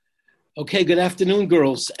Okay, good afternoon,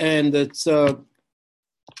 girls. And it's a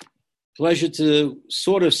pleasure to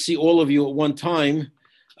sort of see all of you at one time.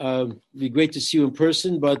 It'd be great to see you in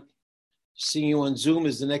person, but seeing you on Zoom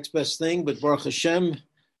is the next best thing. But Baruch Hashem,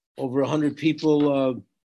 over 100 people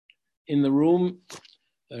in the room.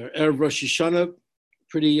 Erev Rosh Hashanah,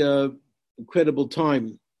 pretty incredible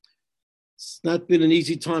time. It's not been an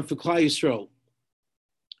easy time for Klal Yisrael.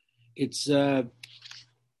 It's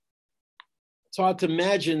hard to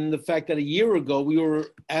imagine the fact that a year ago we were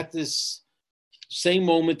at this same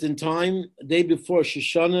moment in time, a day before Rosh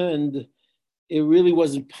Hashanah, and it really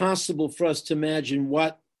wasn't possible for us to imagine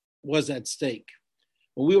what was at stake.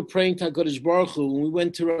 When we were praying to HaKadosh Baruch Hu, when we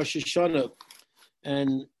went to Rosh Hashanah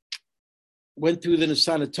and went through the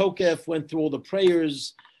Nisana Tokef, went through all the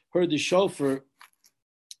prayers, heard the shofar,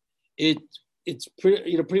 it's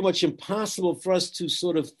pretty much impossible for us to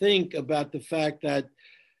sort of think about the fact that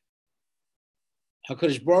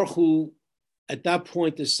HaKadosh Baruch Hu at that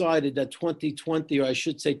point decided that 2020, or I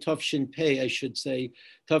should say Tafshin Pei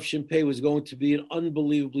was going to be an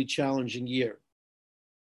unbelievably challenging year.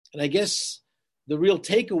 And I guess the real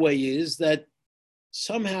takeaway is that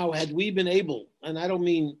somehow had we been able, and I don't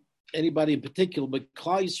mean anybody in particular, but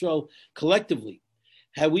Klal Yisrael collectively,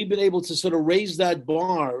 had we been able to sort of raise that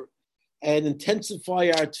bar and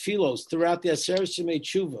intensify our tefillos throughout the Aseret Shemei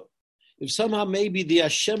Tshuva, if somehow maybe the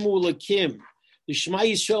Hashem Ulakim, the Shema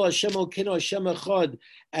Yisrael, Hashem Elkeinu, Hashem Echad,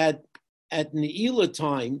 at Ne'ilah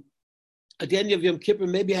time, at the end of Yom Kippur,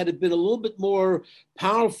 maybe had it been a little bit more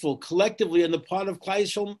powerful collectively on the part of Klal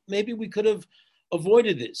Yisrael, maybe we could have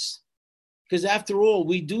avoided this. Because after all,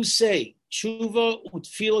 we do say, Tshuva,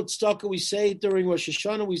 Utfilah, Tzedakah, we say it during Rosh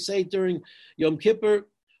Hashanah, we say it during Yom Kippur,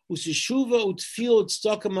 Useshuva, Utfilah,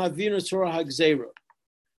 Tzedakah, Ma'avinu, Torah HaGzeira.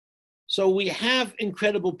 So we have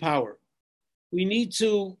incredible power. We need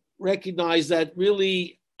to recognize that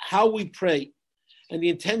really how we pray and the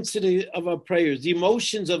intensity of our prayers, the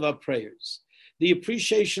emotions of our prayers, the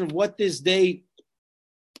appreciation of what this day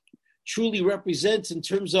truly represents in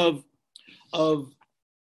terms of a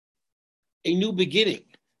new beginning.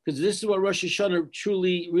 Because this is what Rosh Hashanah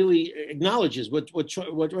truly, really acknowledges. What Rosh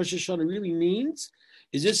Hashanah really means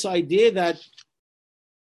is this idea that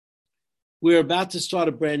we're about to start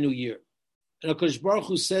a brand new year. And HaKadosh Baruch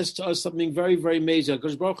Hu says to us something very, very amazing.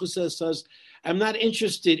 HaKadosh Baruch Hu says to us, I'm not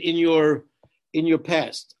interested in your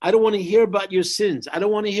past. I don't want to hear about your sins. I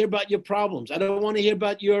don't want to hear about your problems. I don't want to hear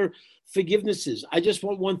about your forgivenesses. I just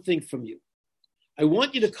want one thing from you. I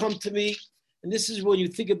want you to come to me, and this is when you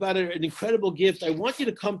think about it, an incredible gift. I want you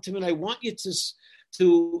to come to me, and I want you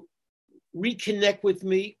to reconnect with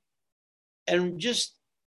me and just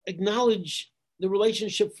acknowledge the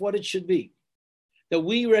relationship for what it should be. That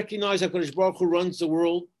we recognize that HaKadosh Baruch Hu runs the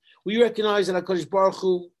world. We recognize that HaKadosh Baruch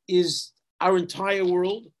Hu is our entire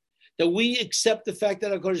world. That we accept the fact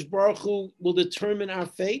that HaKadosh Baruch Hu will determine our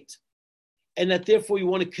fate, and that therefore we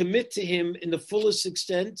want to commit to Him in the fullest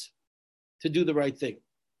extent to do the right thing,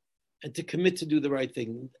 and to commit to do the right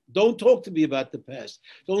thing. Don't talk to me about the past.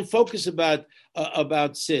 Don't focus about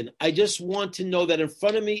sin. I just want to know that in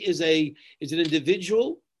front of me is an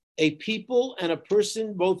individual, a people, and a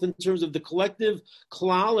person, both in terms of the collective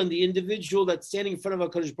klal and the individual that's standing in front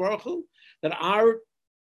of HaKadosh Baruch Hu, that our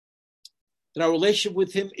relationship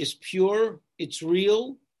with Him is pure, it's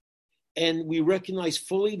real, and we recognize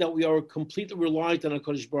fully that we are completely reliant on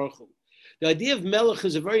HaKadosh Baruch Hu. The idea of Melech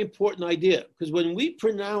is a very important idea, because when we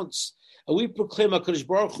pronounce and we proclaim HaKadosh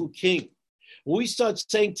Baruch Hu King, when we start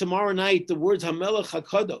saying tomorrow night the words HaMelech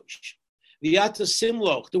HaKadosh, V'yata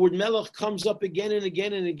Simloch, the word Melech comes up again and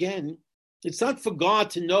again and again. It's not for God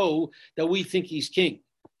to know that we think He's king.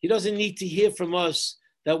 He doesn't need to hear from us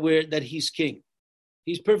that He's king.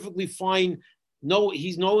 He's perfectly fine. No,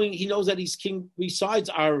 he knows that He's king besides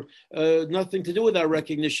our nothing to do with our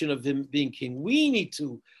recognition of Him being king. We need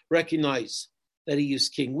to recognize that He is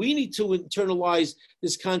king. We need to internalize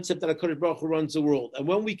this concept that HaKadosh Baruch Hu runs the world. And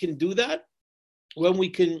when we can do that, when we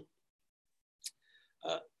can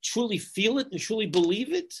truly feel it and truly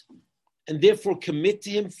believe it, and therefore commit to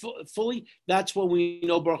Him fully, that's when we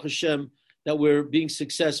know, Baruch Hashem, that we're being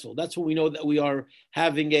successful. That's when we know that we are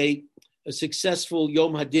having a successful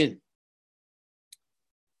Yom Hadin.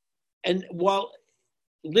 And while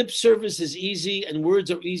lip service is easy and words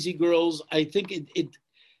are easy, girls, I think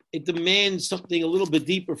it demands something a little bit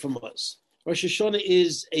deeper from us. Rosh Hashanah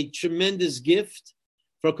is a tremendous gift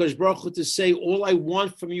for HaKadosh Baruch Hu to say, all I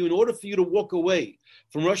want from you, in order for you to walk away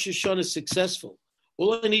from Rosh Hashanah successful,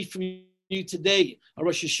 all I need from you today on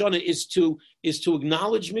Rosh Hashanah is to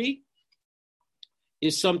acknowledge me,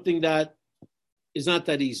 is something that is not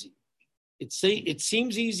that easy. It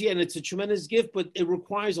seems easy and it's a tremendous gift, but it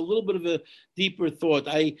requires a little bit of a deeper thought.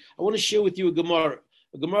 I want to share with you a Gemara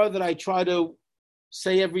that I try to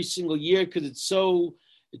say every single year because it's so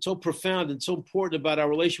profound and so important about our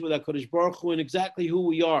relationship with HaKadosh Baruch Hu and exactly who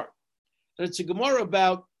we are. And it's a Gemara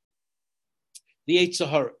about the Yetzer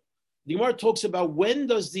Hara. The Gemara talks about when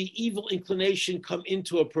does the evil inclination come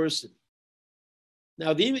into a person.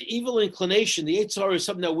 Now, the evil inclination, the Yetzer Hara, is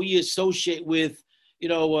something that we associate with,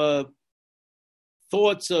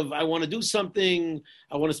 thoughts of I want to do something,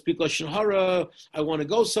 I want to speak Lashon Hara, I want to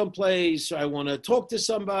go someplace, or I want to talk to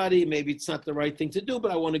somebody. Maybe it's not the right thing to do, but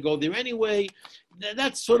I want to go there anyway.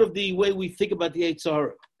 That's sort of the way we think about the Yetzer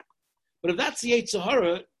Hara. But if that's the Yetzer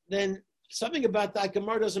Hara, then something about that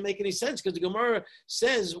Gemara doesn't make any sense, because the Gemara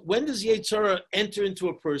says, when does the Yetzer Hara enter into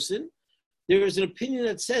a person? There is an opinion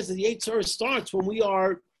that says that the Yetzer Hara starts when we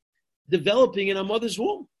are developing in our mother's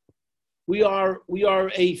womb. We are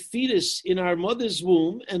a fetus in our mother's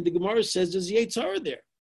womb, and the Gemara says there's a Yetzer Hara there.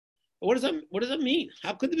 What does that mean?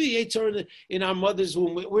 How could there be a Yetzer Hara in our mother's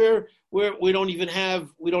womb? We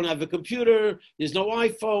don't have a computer. There's no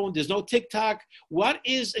iPhone. There's no TikTok. What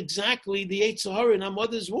is exactly the Yetzer Hara in our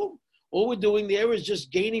mother's womb? All we're doing there is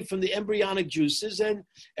just gaining from the embryonic juices, and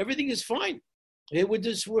everything is fine.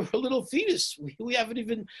 We're a little fetus. We haven't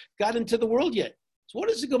even got into the world yet. So what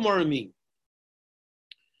does the Gemara mean?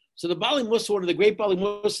 So the Bali Musa, one of the great Bali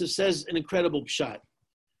Musa, says an incredible pshat.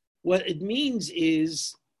 What it means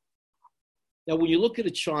is that when you look at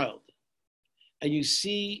a child and you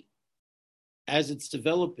see as it's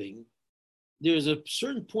developing, there's a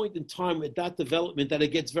certain point in time at that development that it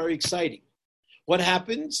gets very exciting. What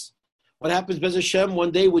happens? Bez Hashem,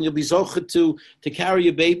 one day when you'll be zochet to carry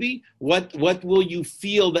a baby, what will you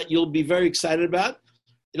feel that you'll be very excited about?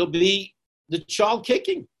 It'll be the child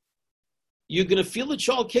kicking. You're going to feel the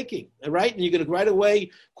child kicking, right? And you're going to right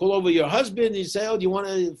away call over your husband and you say, oh, do you want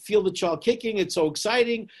to feel the child kicking? It's so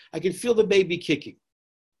exciting. I can feel the baby kicking.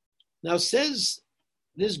 Now says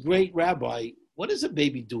this great rabbi, what is a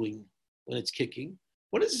baby doing when it's kicking?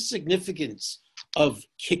 What is the significance of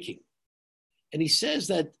kicking? And he says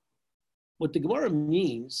that what the Gemara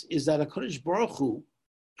means is that HaKadosh Baruch Hu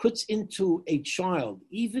puts into a child,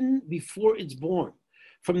 even before it's born,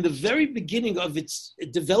 from the very beginning of its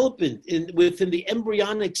development within the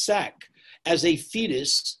embryonic sac as a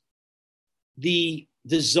fetus, the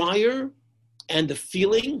desire and the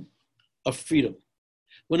feeling of freedom.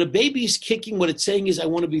 When a baby is kicking, what it's saying is, I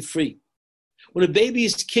want to be free. When a baby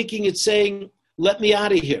is kicking, it's saying, let me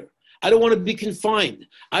out of here. I don't want to be confined.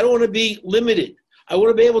 I don't want to be limited. I want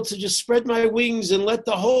to be able to just spread my wings and let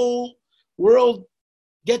the whole world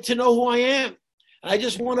get to know who I am. I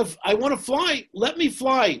want to fly. Let me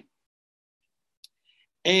fly.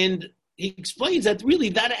 And he explains that really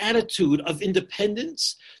that attitude of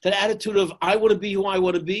independence, that attitude of I want to be who I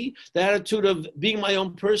want to be, that attitude of being my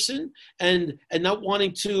own person and not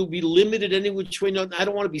wanting to be limited any which way. I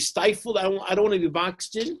don't want to be stifled. I don't want to be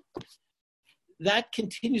boxed in. That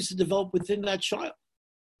continues to develop within that child,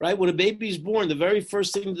 right? When a baby is born, the very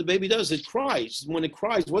first thing the baby does, it cries. When it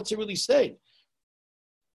cries, what's it really saying?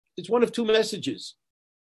 It's one of two messages.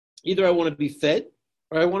 Either I want to be fed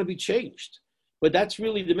or I want to be changed. But that's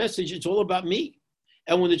really the message. It's all about me.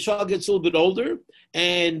 And when the child gets a little bit older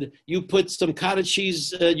and you put some cottage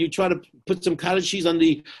cheese, you try to put some cottage cheese on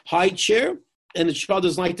the high chair and the child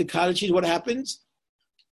doesn't like the cottage cheese, what happens?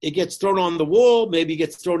 It gets thrown on the wall, maybe it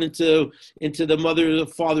gets thrown into the mother or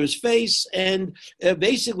father's face. And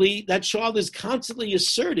basically that child is constantly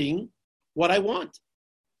asserting what I want.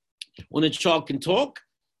 When a child can talk,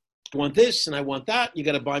 I want this and I want that. You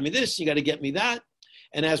got to buy me this. You got to get me that.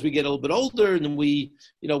 And as we get a little bit older and then we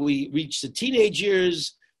reach the teenage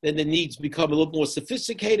years, then the needs become a little more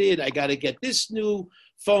sophisticated. I got to get this new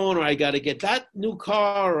phone, or I got to get that new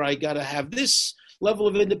car, or I got to have this level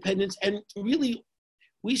of independence. And really,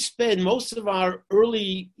 we spend most of our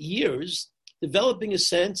early years developing a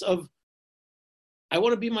sense of, I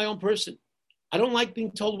want to be my own person. I don't like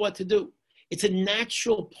being told what to do. It's a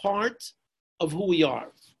natural part of who we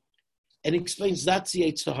are. And he explains that's the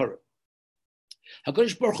Yetzer Hara.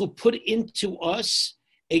 HaKadosh Baruch Hu put into us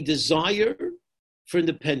a desire for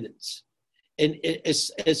independence and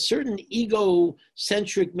a certain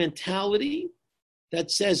egocentric mentality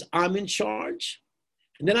that says, I'm in charge.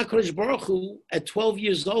 And then HaKadosh Baruch Hu, at 12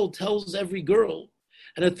 years old, tells every girl,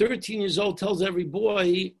 and at 13 years old, tells every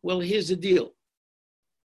boy, well, here's the deal.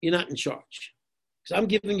 You're not in charge. Because I'm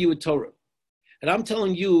giving you a Torah. And I'm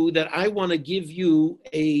telling you that I want to give you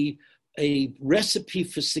a recipe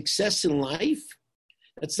for success in life.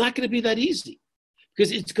 It's not going to be that easy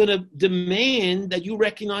because it's going to demand that you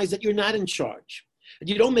recognize that you're not in charge. that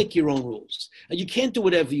you don't make your own rules, and you can't do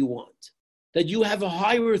whatever you want, that you have a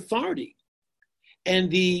higher authority.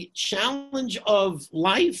 And the challenge of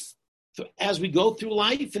life as we go through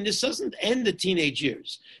life, and this doesn't end the teenage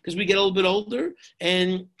years, because we get a little bit older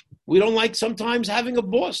and we don't like sometimes having a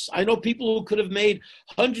boss. I know people who could have made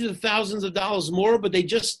hundreds of thousands of dollars more, but they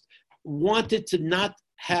just wanted to not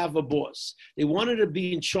have a boss. They wanted to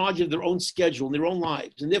be in charge of their own schedule and their own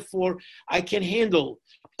lives. And therefore, I can handle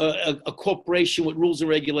a corporation with rules and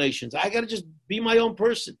regulations. I got to just be my own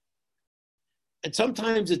person. And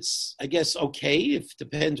sometimes it's, I guess, okay, if it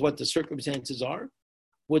depends what the circumstances are.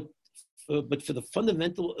 But for the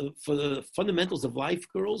fundamentals of life,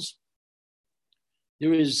 girls,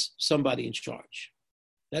 there is somebody in charge.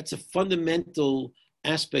 That's a fundamental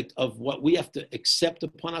aspect of what we have to accept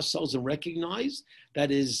upon ourselves and recognize that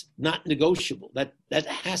is not negotiable. That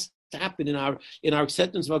has to happen in our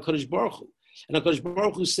acceptance of HaKadosh Baruch Hu. And HaKadosh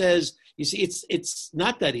Baruch Hu says, you see, it's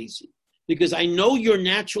not that easy, because I know your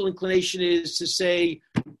natural inclination is to say,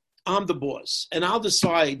 I'm the boss, and I'll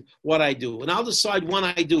decide what I do, and I'll decide when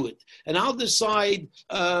I do it, and I'll decide,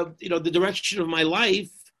 the direction of my life.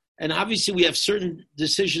 And obviously, we have certain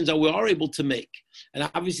decisions that we are able to make, and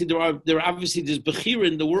obviously there's bechira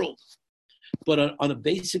in the world. But on a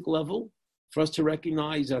basic level, for us to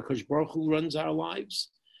recognize that HaKadosh Baruch Hu runs our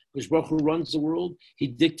lives, HaKadosh Baruch Hu runs the world. He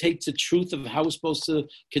dictates the truth of how we're supposed to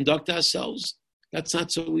conduct ourselves. That's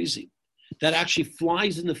not so easy. That actually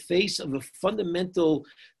flies in the face of a fundamental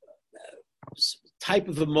type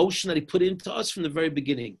of emotion that he put into us from the very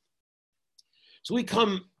beginning. So we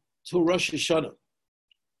come to a Rosh Hashanah.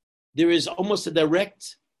 There is almost a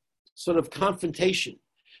direct sort of confrontation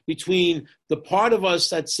between the part of us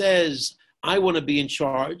that says, I want to be in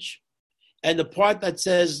charge, and the part that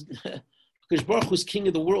says, because Baruch Hu is king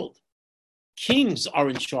of the world. Kings are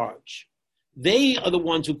in charge. They are the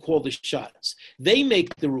ones who call the shots. They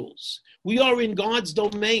make the rules. We are in God's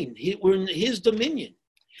domain. We're in his dominion.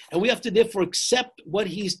 And we have to therefore accept what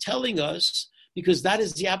he's telling us, because that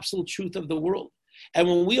is the absolute truth of the world. And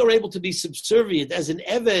when we are able to be subservient as an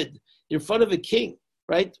Eved in front of a king,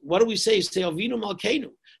 right? What do we say? Say, Avinu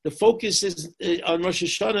Malkeinu. The focus is on Rosh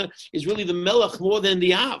Hashanah is really the Melech more than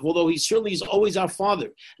the Av, although he certainly is always our father.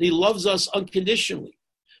 And he loves us unconditionally.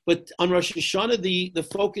 But on Rosh Hashanah, the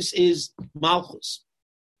focus is Malchus.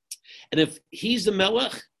 And if he's the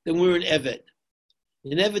Melech, then we're an Eved.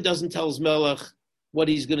 An Eved doesn't tell his Melech what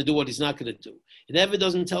he's going to do, what he's not going to do. An Eved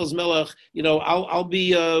doesn't tell his Melech, I'll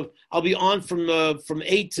be on from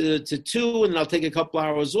 8 to 2, and then I'll take a couple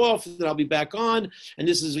hours off, and then I'll be back on, and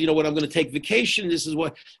this is, what I'm going to take vacation, this is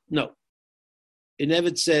what. No. An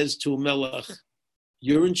Eved says to a Melech,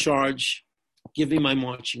 you're in charge, give me my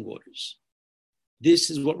marching orders. This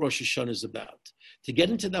is what Rosh Hashanah is about. To get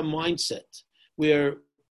into that mindset where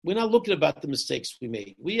we're not looking about the mistakes we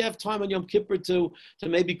made. We have time on Yom Kippur to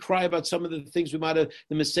maybe cry about some of the mistakes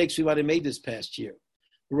we might have made this past year.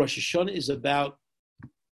 But Rosh Hashanah is about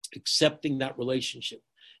accepting that relationship,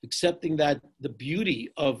 accepting that the beauty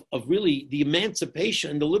of really the emancipation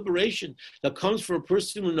and the liberation that comes for a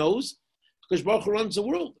person who knows because Baruch Hu runs the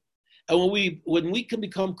world. And when we can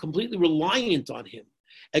become completely reliant on him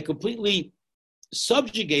and completely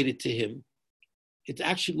subjugated to him, it's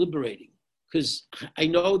actually liberating. Because I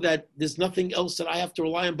know that there's nothing else that I have to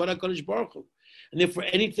rely on but HaKadosh Baruch Hu. And therefore,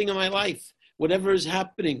 anything in my life, whatever is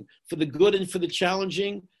happening, for the good and for the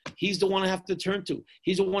challenging, he's the one I have to turn to.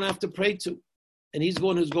 He's the one I have to pray to. And he's the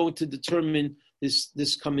one who's going to determine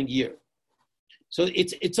this coming year. So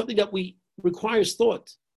it's something that requires thought.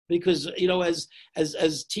 Because,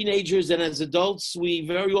 as teenagers and as adults, we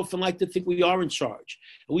very often like to think we are in charge.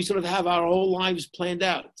 And we sort of have our whole lives planned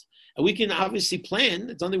out. And we can obviously plan.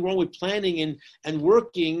 There's nothing wrong with planning and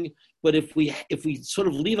working. But if we sort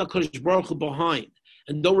of leave HaKadosh Baruch Hu behind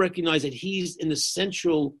and don't recognize that he's in the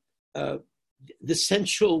central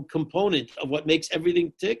component of what makes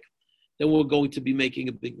everything tick, then we're going to be making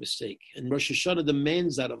a big mistake. And Rosh Hashanah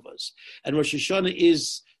demands that of us. And Rosh Hashanah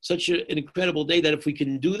is such an incredible day that if we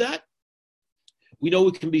can do that, we know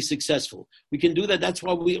we can be successful. We can do that. That's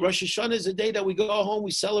why Rosh Hashanah is a day that we go home,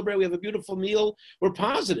 we celebrate, we have a beautiful meal. We're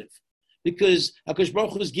positive because HaKadosh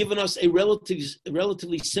Baruch Hu has given us a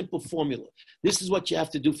relatively simple formula. This is what you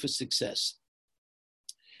have to do for success.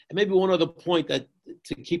 And maybe one other point that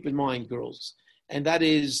to keep in mind, girls, and that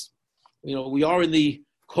is, we are in the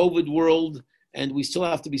COVID world, and we still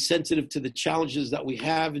have to be sensitive to the challenges that we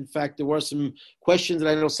have. In fact, there were some questions that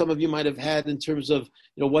I know some of you might have had in terms of,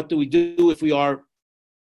 what do we do if we're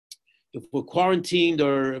quarantined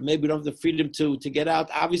or maybe we don't have the freedom to get out.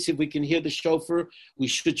 Obviously, if we can hear the shofar, we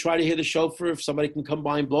should try to hear the shofar. If somebody can come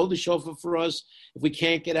by and blow the shofar for us, if we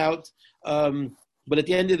can't get out. But at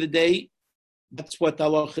the end of the day, that's what the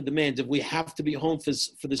halacha demands. If we have to be home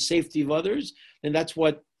for the safety of others, then that's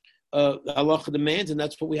what the halacha demands, and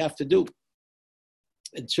that's what we have to do.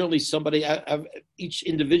 And certainly each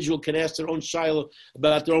individual can ask their own shiloh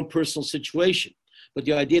about their own personal situation. But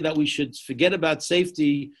the idea that we should forget about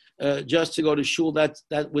safety just to go to shul, that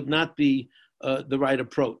would not be the right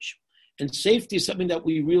approach. And safety is something that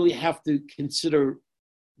we really have to consider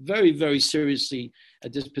very, very seriously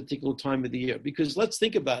at this particular time of the year. Because let's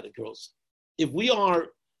think about it, girls. If we are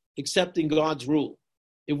accepting God's rule,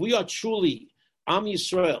 if we are truly Am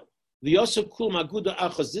Yisrael, the Yosef Kul Maguda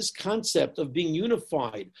Achaz, this concept of being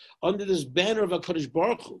unified under this banner of HaKadosh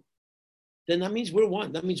Baruch Hu, then that means we're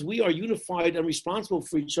one. That means we are unified and responsible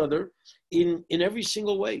for each other in every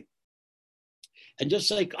single way. And just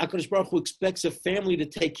like HaKadosh Baruch Hu expects a family to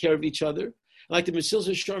take care of each other, like the Mesilas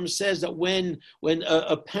Yesharim says that when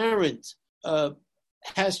a parent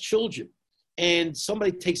has children and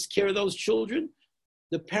somebody takes care of those children,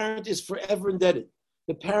 the parent is forever indebted.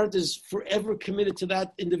 The parent is forever committed to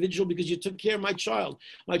that individual because you took care of my child.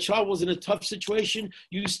 My child was in a tough situation.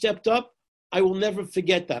 You stepped up. I will never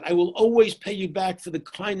forget that. I will always pay you back for the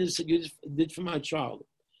kindness that you did for my child.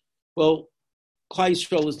 Well, Klal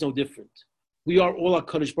Yisrael is no different. We are all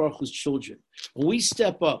HaKadosh Baruch Hu's children. When we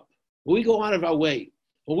step up, when we go out of our way,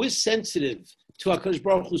 when we're sensitive to HaKadosh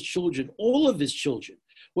Baruch Hu's children, all of his children,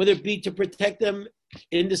 whether it be to protect them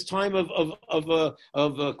in this time of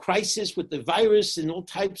a crisis with the virus and all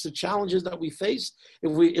types of challenges that we face,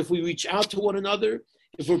 if we reach out to one another,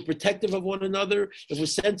 if we're protective of one another, if we're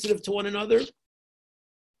sensitive to one another,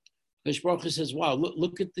 HaKadosh Baruch Hu says, wow,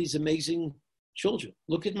 look at these amazing children.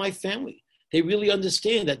 Look at my family. They really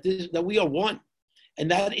understand that we are one. And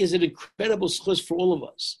that is an incredible schus for all of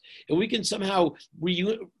us. And we can somehow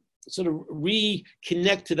sort of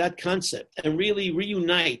reconnect to that concept and really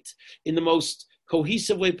reunite in the most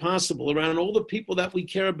cohesive way possible around all the people that we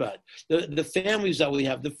care about, the families that we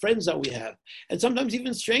have, the friends that we have, and sometimes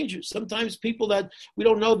even strangers, sometimes people that we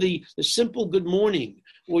don't know, the simple good morning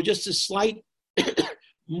or just a slight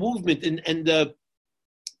movement and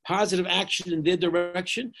positive action in their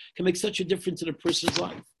direction can make such a difference in a person's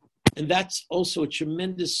life. And that's also a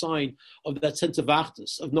tremendous sign of that sense of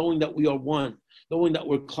achdus, of knowing that we are one, knowing that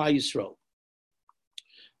we're Klal Yisrael.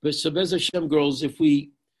 But so Bez Hashem, girls, if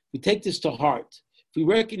we take this to heart, if we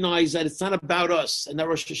recognize that it's not about us and that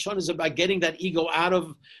Rosh Hashanah is about getting that ego out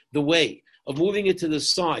of the way, of moving it to the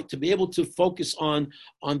side, to be able to focus on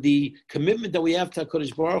the commitment that we have to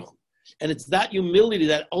HaKadosh Baruch Hu. And it's that humility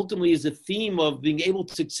that ultimately is the theme of being able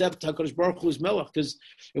to accept HaKadosh Baruch Hu as Melech. Because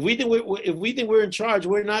if we think we're in charge,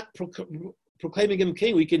 we're not proclaiming him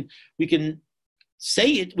king. We can say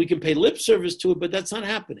it, we can pay lip service to it, but that's not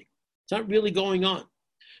happening. It's not really going on.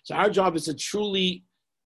 So our job is to truly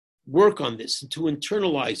work on this and to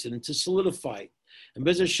internalize it and to solidify it. And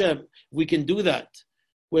Bez Hashem, we can do that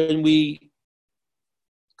when we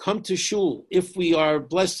come to shul. If we are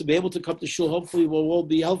blessed to be able to come to shul, hopefully we'll all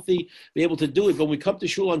be healthy, be able to do it. But when we come to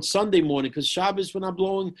shul on Sunday morning, because Shabbos we're not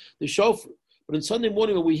blowing the shofar. But on Sunday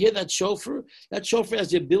morning, when we hear that shofar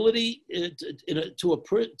has the ability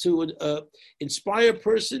to inspire a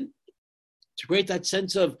person, to create that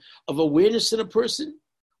sense of awareness in a person.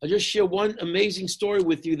 I'll just share one amazing story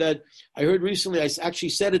with you that I heard recently. I actually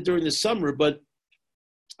said it during the summer, but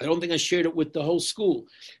I don't think I shared it with the whole school.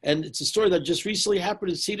 And it's a story that just recently happened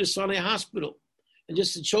in Cedar Sinai Hospital. And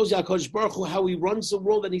just it shows you HaKadosh Baruch Hu, how he runs the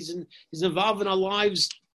world and he's involved in our lives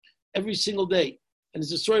every single day. And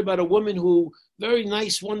it's a story about a woman who, very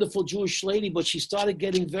nice, wonderful Jewish lady, but she started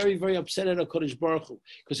getting very, very upset at HaKadosh Baruch Hu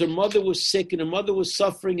because her mother was sick and her mother was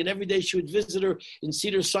suffering, and every day she would visit her in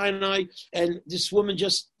Cedar Sinai, and this woman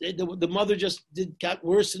the mother got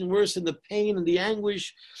worse and worse, and the pain and the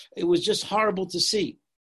anguish, it was just horrible to see.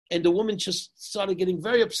 And the woman just started getting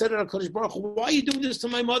very upset at HaKadosh Baruch Hu. Why are you doing this to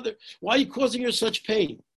my mother? Why are you causing her such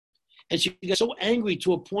pain? And she got so angry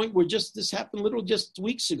to a point where this happened literally just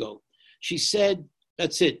weeks ago. She said,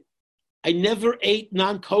 that's it. I never ate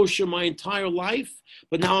non-kosher my entire life,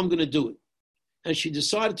 but now I'm going to do it. And she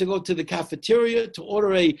decided to go to the cafeteria to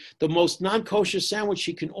order the most non-kosher sandwich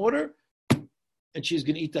she can order, and she's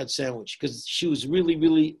going to eat that sandwich because she was really,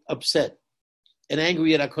 really upset and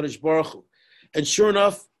angry at HaKadosh Baruch Hu. And sure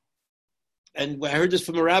enough, and I heard this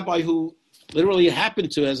from a rabbi who literally it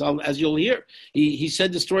happened to, as you'll hear. He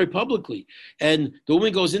said the story publicly. And the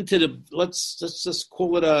woman goes into let's just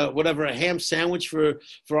call it a ham sandwich for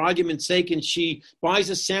argument's sake. And she buys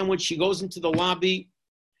a sandwich. She goes into the lobby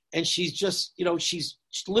and she's just, she's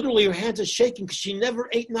literally, her hands are shaking because she never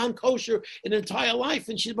ate non-kosher in her entire life.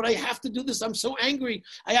 And but I have to do this. I'm so angry.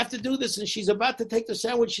 I have to do this. And she's about to take the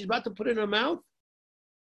sandwich. She's about to put it in her mouth.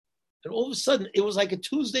 And all of a sudden, it was like a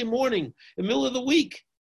Tuesday morning, in the middle of the week.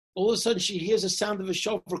 All of a sudden, she hears a sound of a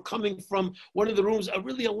shofar coming from one of the rooms, a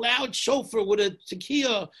loud shofar with a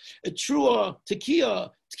tekiah, a trua, tekiah,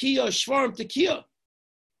 shvarm, tekiah.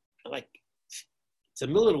 Like, it's the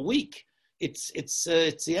middle of the week. It's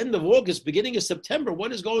the end of August, beginning of September.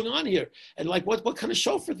 What is going on here? And like, what kind of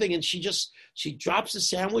shofar thing? And she drops the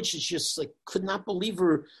sandwich and she just like could not believe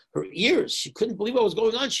her ears. She couldn't believe what was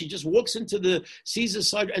going on. She just walks into sees the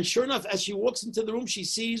side, and sure enough, as she walks into the room, she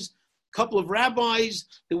sees a couple of rabbis.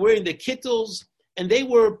 They're wearing their kittles, and they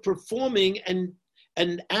were performing and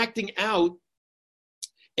acting out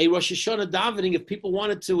a Rosh Hashanah davening. If people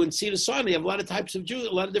wanted to and see the sign, they have a lot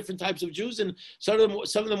of different types of Jews, and some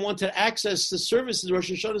of them want to access the services, Rosh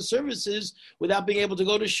Hashanah services, without being able to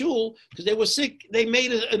go to shul because they were sick. They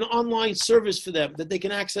made an online service for them that they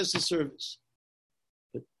can access the service.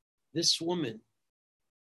 But this woman,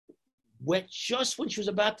 just when she was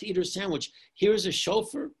about to eat her sandwich, here's a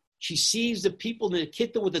shofar. She sees the people in the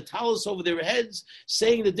kittah with the talis over their heads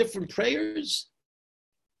saying the different prayers.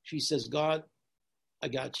 She says, God, I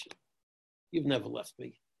got you. You've never left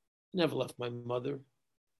me. You never left my mother.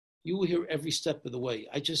 You were here every step of the way.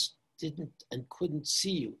 I just didn't and couldn't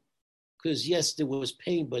see you. Because yes, there was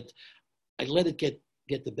pain, but I let it get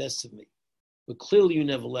the best of me. But clearly you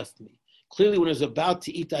never left me. Clearly when I was about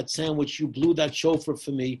to eat that sandwich, you blew that shofar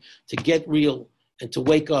for me to get real and to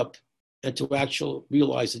wake up and to actually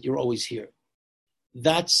realize that you're always here.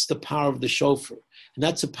 That's the power of the shofar. And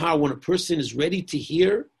that's the power when a person is ready to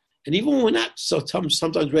hear. And even when we're not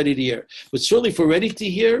sometimes ready to hear, but certainly if we're ready to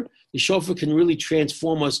hear, the shofar can really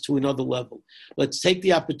transform us to another level. Let's take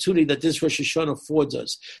the opportunity that this Rosh Hashanah affords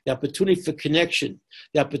us, the opportunity for connection,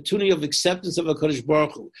 the opportunity of acceptance of HaKadosh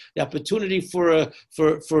Baruch Hu, the opportunity for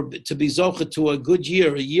to be zocheh to a good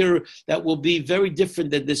year, a year that will be very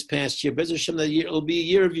different than this past year. Bez Hashem, that year it'll be a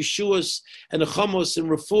year of Yeshuas and Nechamos and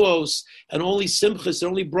Refuos and only Simchas and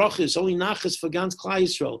only Brachas, only Nachas for Gans Klal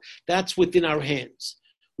Yisrael. That's within our hands.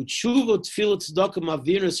 Bez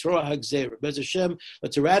Hashem,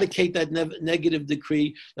 let's eradicate that negative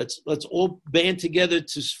decree. Let's all band together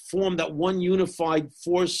to form that one unified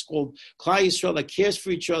force called Klal Yisrael that cares for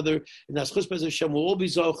each other. And that's Bez Hashem will all be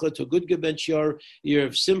zocheh to a good Gebench year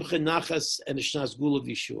of Simcha, Nachas, and a Shnas Gula of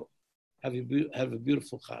Yeshua. Have a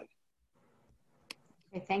beautiful Chag.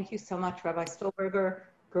 Okay, thank you so much, Rabbi Stolberger.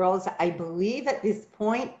 Girls, I believe at this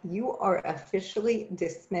point you are officially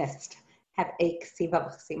dismissed. Have a ksiva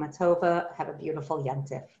b'chsima tova. Have a beautiful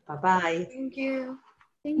yantif. Bye-bye. Thank you.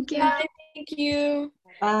 Thank you. Bye. Thank you.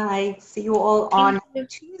 Bye. See you all on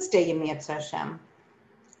Tuesday, Yemiyat Hashem.